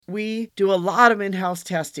We do a lot of in-house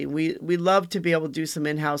testing. We love to be able to do some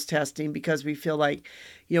in-house testing because we feel like,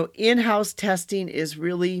 in-house testing is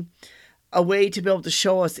really a way to be able to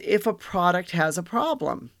show us if a product has a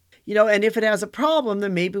problem. And if it has a problem,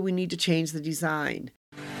 then maybe we need to change the design.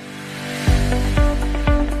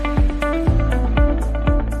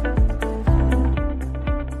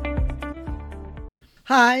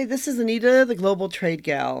 Hi, this is Anita, the Global Trade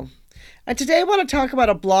Gal. And today I want to talk about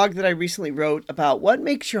a blog that I recently wrote about what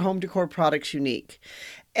makes your home decor products unique.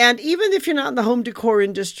 And even if you're not in the home decor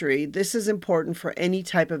industry, this is important for any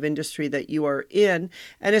type of industry that you are in,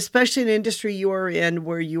 and especially an industry you are in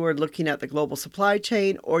where you are looking at the global supply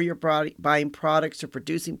chain, or you're buying products or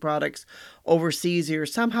producing products overseas, or you're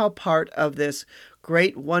somehow part of this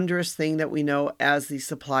great, wondrous thing that we know as the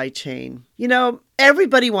supply chain.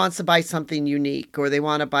 Everybody wants to buy something unique, or they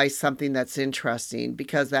want to buy something that's interesting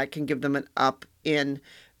because that can give them an up in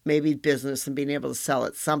maybe business and being able to sell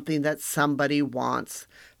it, something that somebody wants,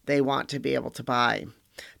 they want to be able to buy.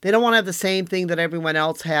 They don't want to have the same thing that everyone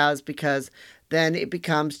else has because then it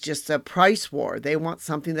becomes just a price war. They want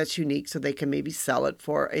something that's unique so they can maybe sell it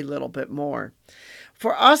for a little bit more.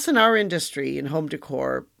 For us in our industry, in home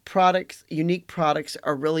decor, unique products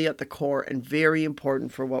are really at the core and very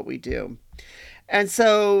important for what we do. And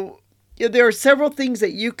so there are several things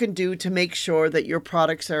that you can do to make sure that your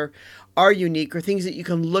products are unique, or things that you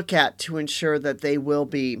can look at to ensure that they will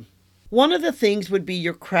be. One of the things would be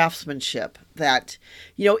your craftsmanship, that,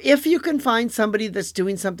 if you can find somebody that's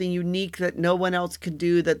doing something unique that no one else can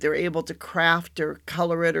do, that they're able to craft or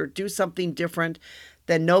color it or do something different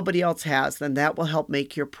that nobody else has, then that will help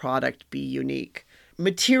make your product be unique.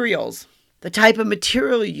 Materials. The type of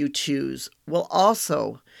material you choose will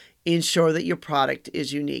also ensure that your product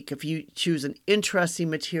is unique. If you choose an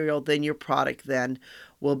interesting material, then your product then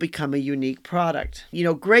will become a unique product.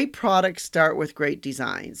 Great products start with great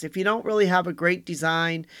designs. If you don't really have a great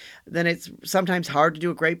design, then it's sometimes hard to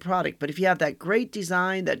do a great product. But if you have that great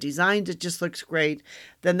design, that just looks great,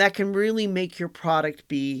 then that can really make your product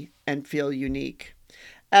be and feel unique.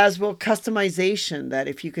 As will customization, that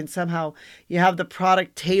if you can somehow, you have the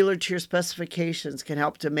product tailored to your specifications, can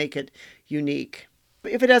help to make it unique.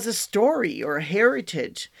 If it has a story or a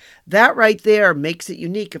heritage, that right there makes it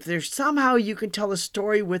unique. If there's somehow you can tell a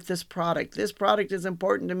story with this product is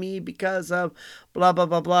important to me because of blah, blah,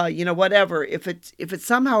 blah, blah, whatever. If it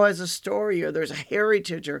somehow has a story, or there's a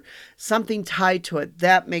heritage or something tied to it,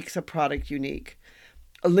 that makes a product unique.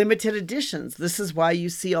 Limited editions. This is why you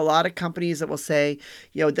see a lot of companies that will say,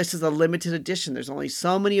 this is a limited edition. There's only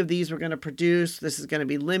so many of these we're going to produce. This is going to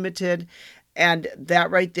be limited. And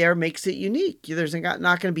that right there makes it unique. There's not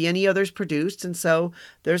going to be any others produced. And so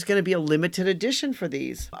there's going to be a limited edition for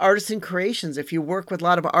these. Artisan creations. If you work with a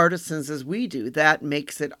lot of artisans as we do, that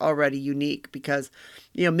makes it already unique because,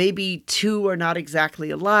 maybe two are not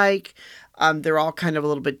exactly alike. They're all kind of a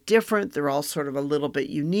little bit different. They're all sort of a little bit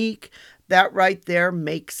unique. That right there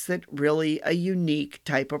makes it really a unique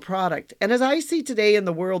type of product. And as I see today in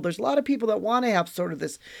the world, there's a lot of people that want to have sort of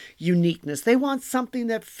this uniqueness. They want something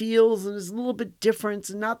that feels and is a little bit different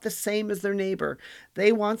and not the same as their neighbor.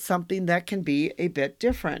 They want something that can be a bit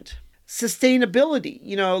different. Sustainability,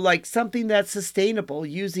 like something that's sustainable,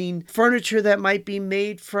 using furniture that might be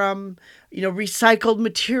made from, recycled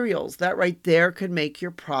materials. That right there could make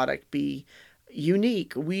your product be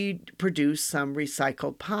unique. We produce some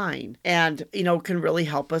recycled pine and, can really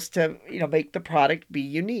help us to, make the product be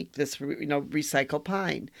unique. This, recycled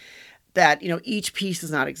pine that, each piece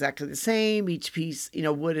is not exactly the same. Each piece,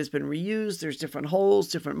 wood has been reused. There's different holes,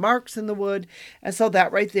 different marks in the wood. And so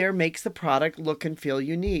that right there makes the product look and feel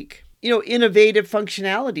unique. Innovative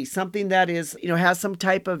functionality, something that is, has some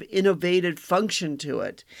type of innovative function to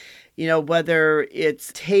it. Whether it's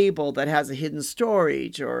a table that has a hidden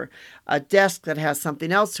storage or a desk that has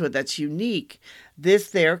something else to it that's unique, this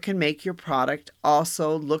there can make your product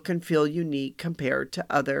also look and feel unique compared to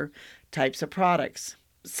other types of products.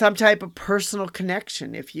 Some type of personal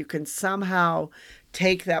connection. If you can somehow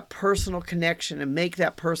take that personal connection and make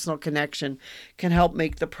that personal connection, can help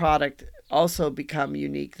make the product also become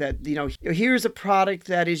unique. That, here's a product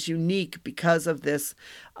that is unique because of this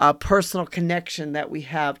personal connection that we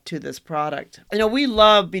have to this product. We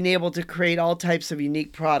love being able to create all types of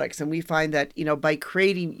unique products. And we find that, by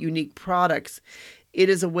creating unique products, it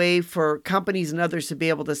is a way for companies and others to be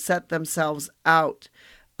able to set themselves out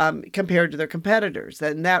compared to their competitors.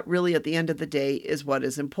 And that really, at the end of the day, is what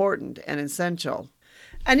is important and essential.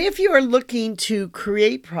 And if you are looking to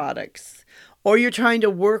create products, or you're trying to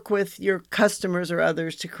work with your customers or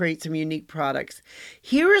others to create some unique products,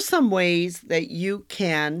 here are some ways that you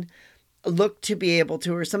can look to be able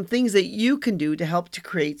to, or some things that you can do to help to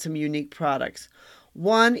create some unique products.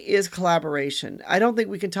 One is collaboration. I don't think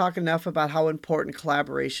we can talk enough about how important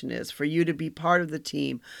collaboration is for you to be part of the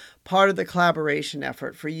team, part of the collaboration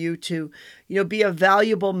effort, for you to, be a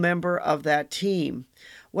valuable member of that team.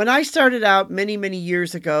 When I started out many, many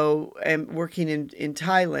years ago and working in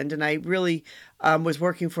Thailand, and I really was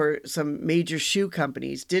working for some major shoe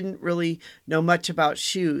companies, didn't really know much about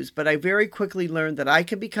shoes, but I very quickly learned that I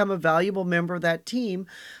could become a valuable member of that team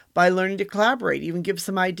by learning to collaborate, even give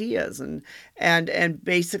some ideas and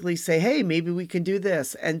basically say, hey, maybe we can do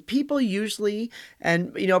this. And people usually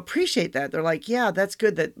appreciate that. They're like, yeah, that's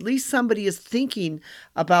good that at least somebody is thinking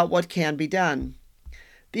about what can be done.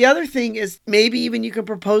 The other thing is maybe even you can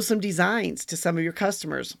propose some designs to some of your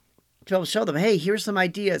customers to be able to show them, hey, here's some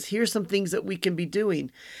ideas, here's some things that we can be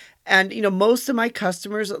doing. And, most of my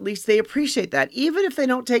customers, at least they appreciate that. Even if they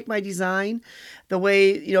don't take my design the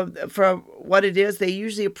way, for what it is, they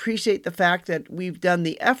usually appreciate the fact that we've done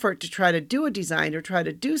the effort to try to do a design or try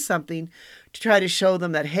to do something to try to show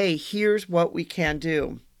them that, hey, here's what we can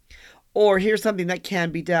do, or here's something that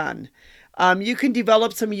can be done. You can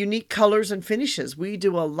develop some unique colors and finishes. We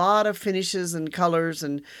do a lot of finishes and colors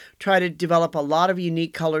and try to develop a lot of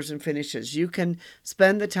unique colors and finishes. You can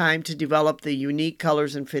spend the time to develop the unique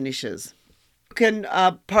colors and finishes. You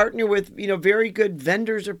can partner with, very good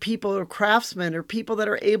vendors or people or craftsmen or people that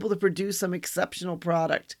are able to produce some exceptional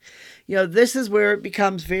product. This is where it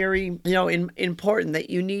becomes very, important that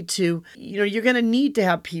you need to, you're going to need to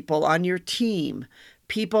have people on your team,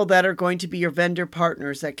 people that are going to be your vendor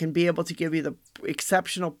partners that can be able to give you the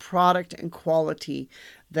exceptional product and quality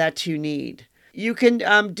that you need. You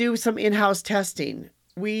can do some in-house testing.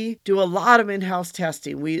 We do a lot of in-house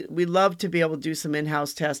testing. We love to be able to do some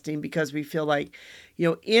in-house testing because we feel like,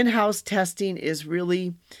 in-house testing is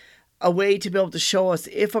really a way to be able to show us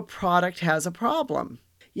if a product has a problem.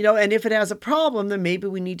 And if it has a problem, then maybe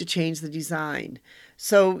we need to change the design.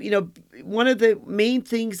 So, one of the main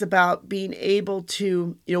things about being able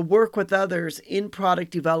to, work with others in product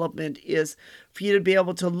development is for you to be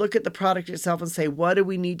able to look at the product itself and say, what do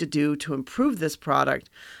we need to do to improve this product?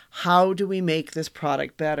 How do we make this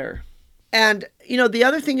product better? And, the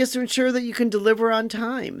other thing is to ensure that you can deliver on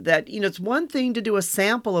time. That, it's one thing to do a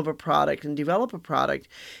sample of a product and develop a product.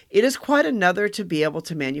 It is quite another to be able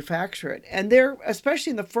to manufacture it. And there,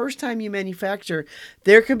 especially in the first time you manufacture,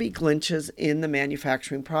 there can be glitches in the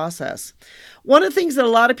manufacturing process. One of the things that a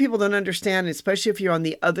lot of people don't understand, especially if you're on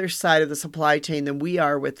the other side of the supply chain than we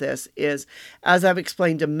are with this, is, as I've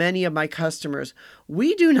explained to many of my customers,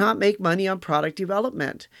 we do not make money on product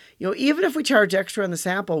development. Even if we charge extra on the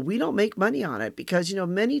sample, we don't make money on it because,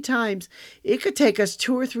 many times it could take us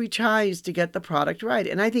 2 or 3 tries to get the product right.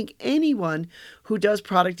 And I think anyone who does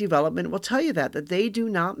product development will tell you that they do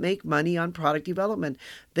not make money on product development.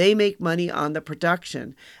 They make money on the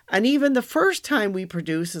production. And even the first time we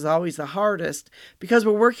produce is always the hardest because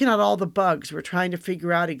we're working on all the bugs. We're trying to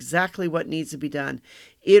figure out exactly what needs to be done.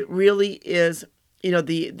 It really is,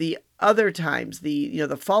 the other times,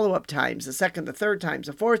 the follow-up times, the second, the third times,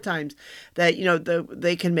 the fourth times that,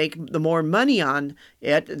 they can make the more money on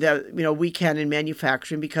it that, we can in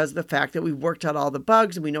manufacturing because of the fact that we've worked out all the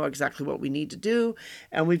bugs and we know exactly what we need to do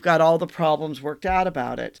and we've got all the problems worked out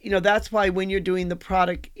about it. That's why when you're doing the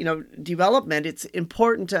product, development, it's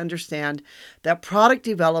important to understand that product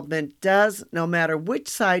development does, no matter which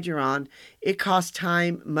side you're on, it costs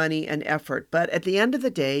time, money, and effort. But at the end of the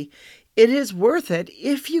day, it is worth it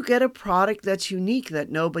if you get a product that's unique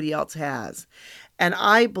that nobody else has. And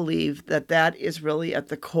I believe that that is really at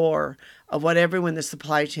the core of what everyone in the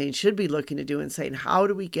supply chain should be looking to do and saying, how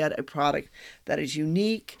do we get a product that is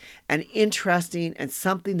unique and interesting and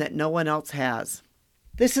something that no one else has?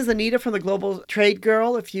 This is Anita from the Global Trade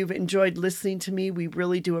Girl. If you've enjoyed listening to me, we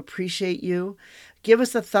really do appreciate you. Give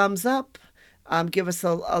us a thumbs up. Give us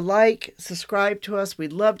a like, subscribe to us.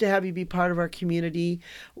 We'd love to have you be part of our community.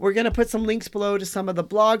 We're going to put some links below to some of the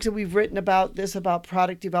blogs that we've written about this, about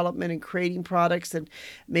product development and creating products, and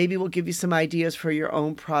maybe we'll give you some ideas for your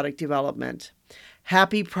own product development.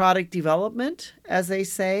 Happy product development, as they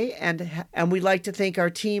say, and we'd like to thank our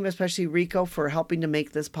team, especially Rico, for helping to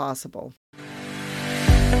make this possible.